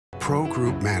Pro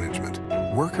Group Management.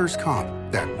 Workers' comp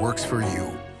that works for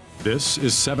you. This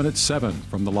is 7 at 7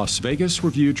 from the Las Vegas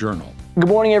Review-Journal. Good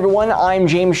morning, everyone. I'm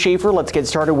James Schaefer. Let's get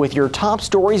started with your top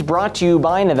stories brought to you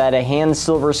by Nevada Hand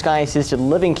Silver Sky Assisted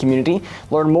Living Community.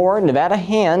 Learn more at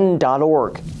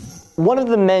nevadahand.org. One of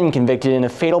the men convicted in a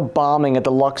fatal bombing at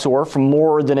the Luxor from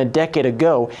more than a decade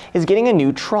ago is getting a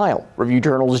new trial.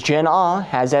 Review-Journal's Jen Ah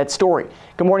has that story.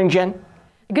 Good morning, Jen.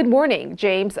 Good morning,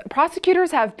 James.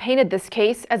 Prosecutors have painted this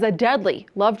case as a deadly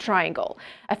love triangle.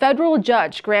 A federal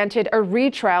judge granted a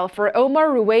retrial for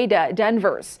Omar Rueda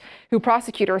Denvers, who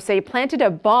prosecutors say planted a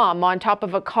bomb on top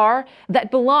of a car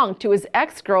that belonged to his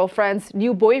ex-girlfriend's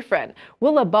new boyfriend,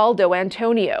 Willibaldo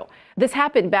Antonio. This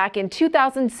happened back in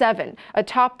 2007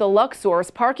 atop the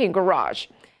Luxor's parking garage.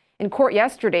 In court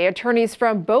yesterday, attorneys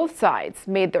from both sides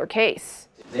made their case.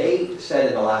 They said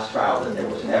in the last trial that there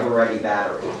was never any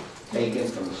battery taken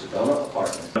from the Sedona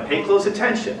apartment. Pay close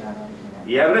attention.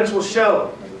 The evidence will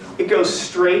show it goes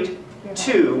straight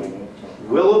to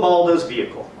Willibaldo's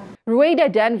vehicle. Rueda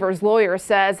Denver's lawyer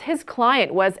says his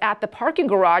client was at the parking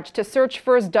garage to search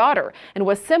for his daughter and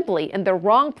was simply in the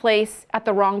wrong place at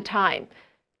the wrong time.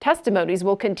 Testimonies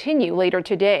will continue later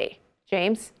today.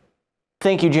 James?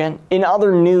 Thank you, Jen. In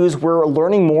other news, we're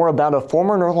learning more about a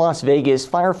former North Las Vegas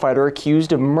firefighter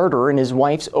accused of murder in his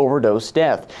wife's overdose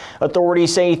death.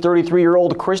 Authorities say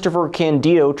 33-year-old Christopher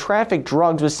Candido trafficked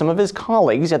drugs with some of his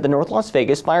colleagues at the North Las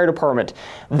Vegas Fire Department.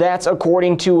 That's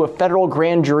according to a federal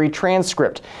grand jury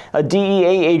transcript. A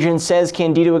DEA agent says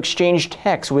Candido exchanged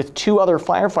texts with two other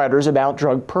firefighters about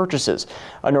drug purchases.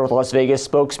 A North Las Vegas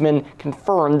spokesman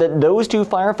confirmed that those two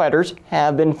firefighters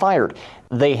have been fired.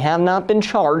 They have not been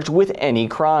charged with any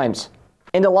crimes.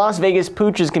 And a Las Vegas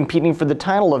pooch is competing for the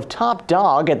title of top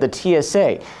dog at the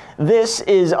TSA. This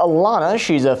is Alana.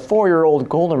 She's a 4-year-old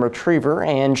golden retriever,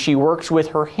 and she works with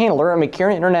her handler at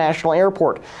McCarran International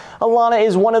Airport. Alana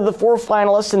is one of the 4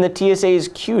 finalists in the TSA's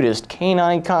Cutest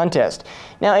Canine contest.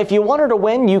 Now, if you want her to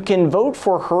win, you can vote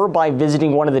for her by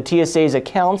visiting one of the TSA's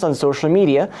accounts on social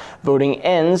media. Voting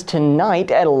ends tonight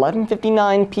at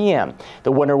 11:59 p.m.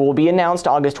 The winner will be announced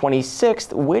August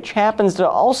 26th, which happens to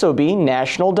also be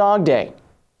National Dog Day.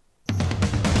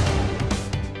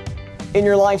 In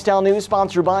your lifestyle news,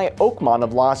 sponsored by Oakmont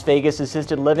of Las Vegas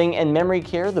Assisted Living and Memory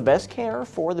Care, the best care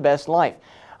for the best life.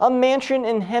 A mansion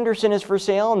in Henderson is for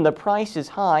sale, and the price is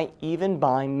high even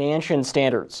by mansion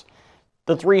standards.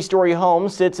 The 3-story home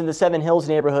sits in the Seven Hills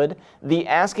neighborhood. The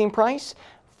asking price,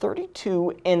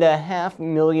 $32.5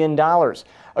 million.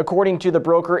 According to the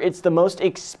broker, it's the most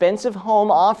expensive home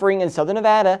offering in Southern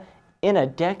Nevada in a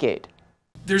decade.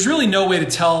 There's really no way to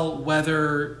tell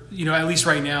whether, at least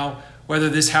right now, whether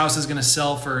this house is going to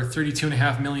sell for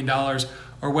 $32.5 million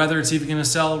or whether it's even going to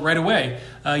sell right away.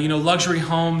 Luxury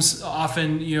homes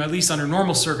often, at least under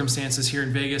normal circumstances here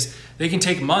in Vegas, they can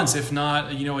take months, if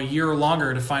not, a year or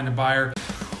longer to find a buyer.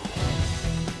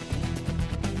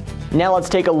 Now let's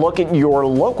take a look at your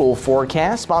local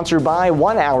forecast, sponsored by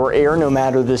 1 Hour Air. No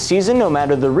matter the season, no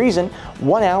matter the reason,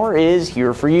 1 Hour is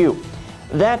here for you.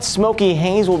 That smoky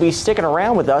haze will be sticking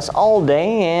around with us all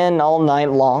day and all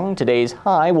night long. Today's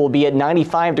high will be at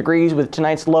 95 degrees with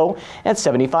tonight's low at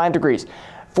 75 degrees.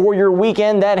 For your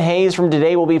weekend, that haze from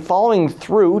today will be following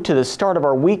through to the start of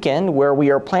our weekend, where we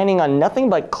are planning on nothing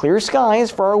but clear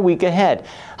skies for our week ahead.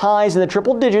 Highs in the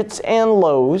triple digits and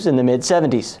lows in the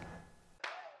mid-70s.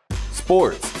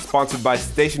 Sports, sponsored by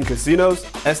Station Casinos,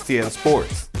 STN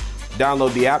Sports.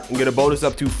 Download the app and get a bonus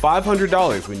up to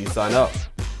 $500 when you sign up.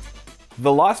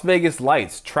 The Las Vegas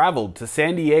Lights traveled to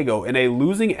San Diego in a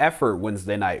losing effort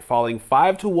Wednesday night, falling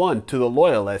 5-1 to the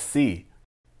Loyal SC.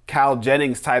 Cal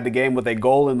Jennings tied the game with a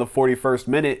goal in the 41st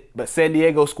minute, but San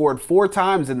Diego scored 4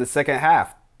 times in the second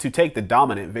half to take the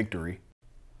dominant victory.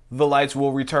 The Lights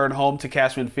will return home to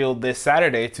Cashman Field this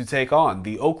Saturday to take on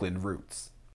the Oakland Roots.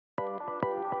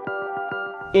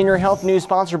 In your health news,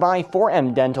 sponsored by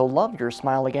 4M Dental. Love your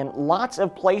smile again. Lots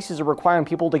of places are requiring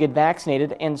people to get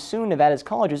vaccinated, and soon Nevada's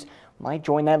colleges might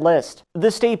join that list. The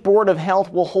State Board of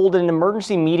Health will hold an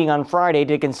emergency meeting on Friday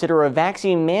to consider a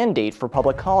vaccine mandate for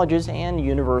public colleges and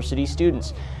university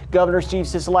students. Governor Steve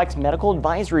Sisselek's medical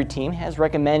advisory team has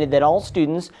recommended that all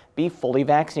students be fully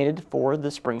vaccinated for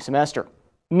the spring semester.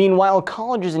 Meanwhile,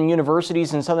 colleges and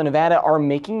universities in Southern Nevada are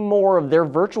making more of their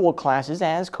virtual classes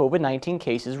as COVID-19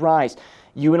 cases rise.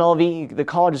 UNLV, the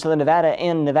College of Southern Nevada,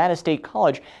 and Nevada State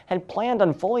College had planned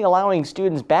on fully allowing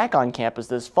students back on campus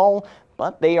this fall,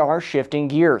 but they are shifting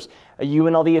gears. A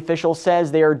UNLV official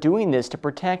says they are doing this to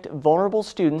protect vulnerable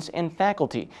students and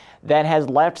faculty. That has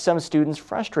left some students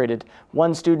frustrated.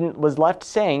 One student was left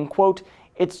saying, quote,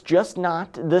 "It's just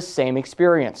not the same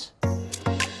experience."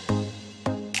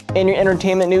 In your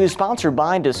entertainment news, sponsored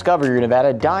by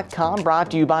DiscoverYourNevada.com,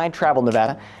 brought to you by Travel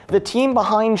Nevada. The team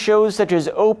behind shows such as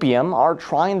Opium are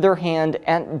trying their hand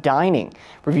at dining.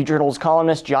 Review Journal's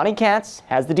columnist Johnny Katz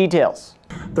has the details.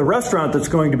 The restaurant that's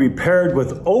going to be paired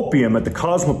with Opium at the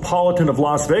Cosmopolitan of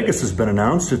Las Vegas has been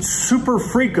announced. It's Super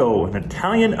Frico, an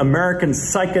Italian-American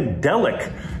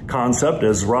psychedelic concept,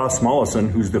 as Ross Mollison,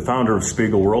 who's the founder of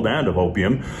Spiegel World and of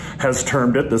Opium, has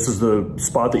termed it. This is the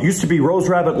spot that used to be Rose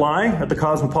Rabbit Lie at the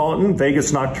Cosmopolitan.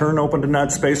 Vegas Nocturne opened in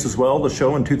that space as well, the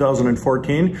show in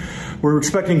 2014. We're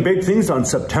expecting big things on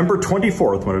September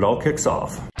 24th when it all kicks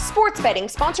off. Sports betting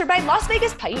sponsored by Las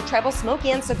Vegas Paiute Tribal Smoke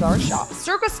and Cigar Shop.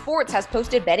 Circa Sports has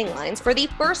posted betting lines for the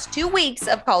first 2 weeks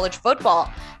of college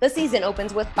football. The season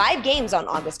opens with 5 games on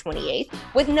August 28th,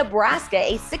 with Nebraska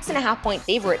a 6.5-point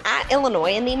favorite at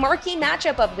Illinois in the marquee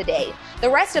matchup of the day. The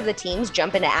rest of the teams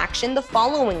jump into action the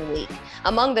following week.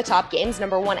 Among the top games,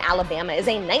 number 1 Alabama is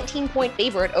a 19-point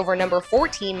favorite over number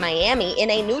 14 Miami in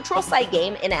a neutral site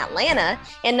game in Atlanta,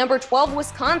 and number 12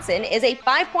 Wisconsin is a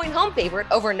 5-point home favorite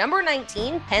over number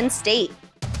 19 Penn State.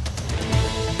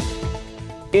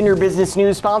 In your business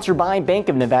news, sponsored by Bank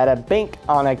of Nevada, Bank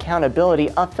on Accountability.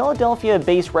 A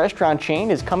Philadelphia-based restaurant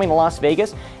chain is coming to Las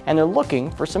Vegas, and they're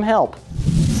looking for some help.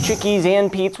 Chickies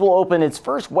and Pete's will open its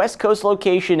first West Coast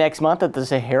location next month at the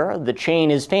Sahara. The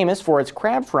chain is famous for its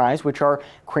crab fries, which are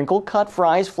crinkle-cut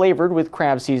fries flavored with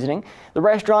crab seasoning. The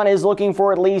restaurant is looking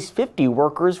for at least 50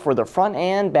 workers for the front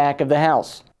and back of the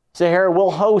house. Sahara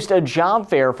will host a job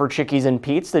fair for Chickies and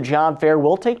Pete's. The job fair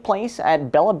will take place at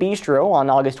Bella Bistro on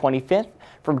August 25th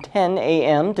from 10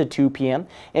 a.m. to 2 p.m.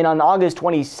 and on August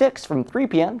 26th from 3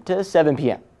 p.m. to 7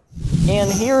 p.m. And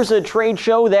here's a trade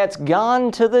show that's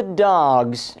gone to the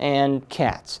dogs and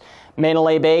cats.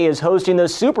 Mandalay Bay is hosting the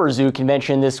Super Zoo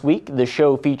convention this week. The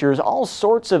show features all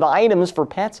sorts of items for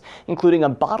pets, including a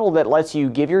bottle that lets you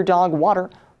give your dog water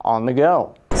on the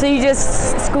go. So you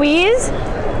just squeeze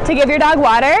to give your dog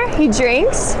water, he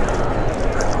drinks.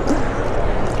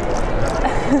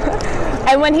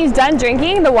 And when he's done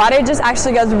drinking, the water just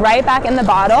actually goes right back in the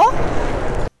bottle.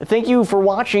 Thank you for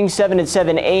watching 7 at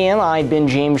 7 a.m. I've been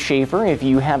James Schaefer. If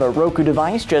you have a Roku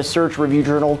device, just search Review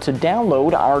Journal to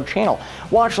download our channel.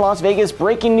 Watch Las Vegas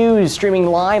breaking news streaming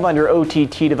live on your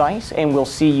OTT device, and we'll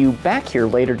see you back here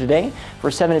later today for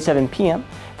 7 at 7 p.m.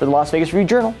 for the Las Vegas Review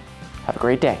Journal. Have a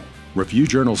great day. Review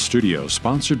Journal Studio,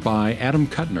 sponsored by Adam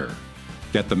Kuttner.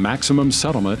 Get the maximum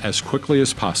settlement as quickly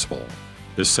as possible.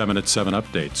 This 7 at 7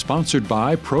 update, sponsored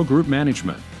by Pro Group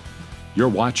Management. You're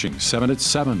watching 7 at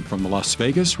 7 from the Las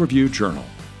Vegas Review Journal.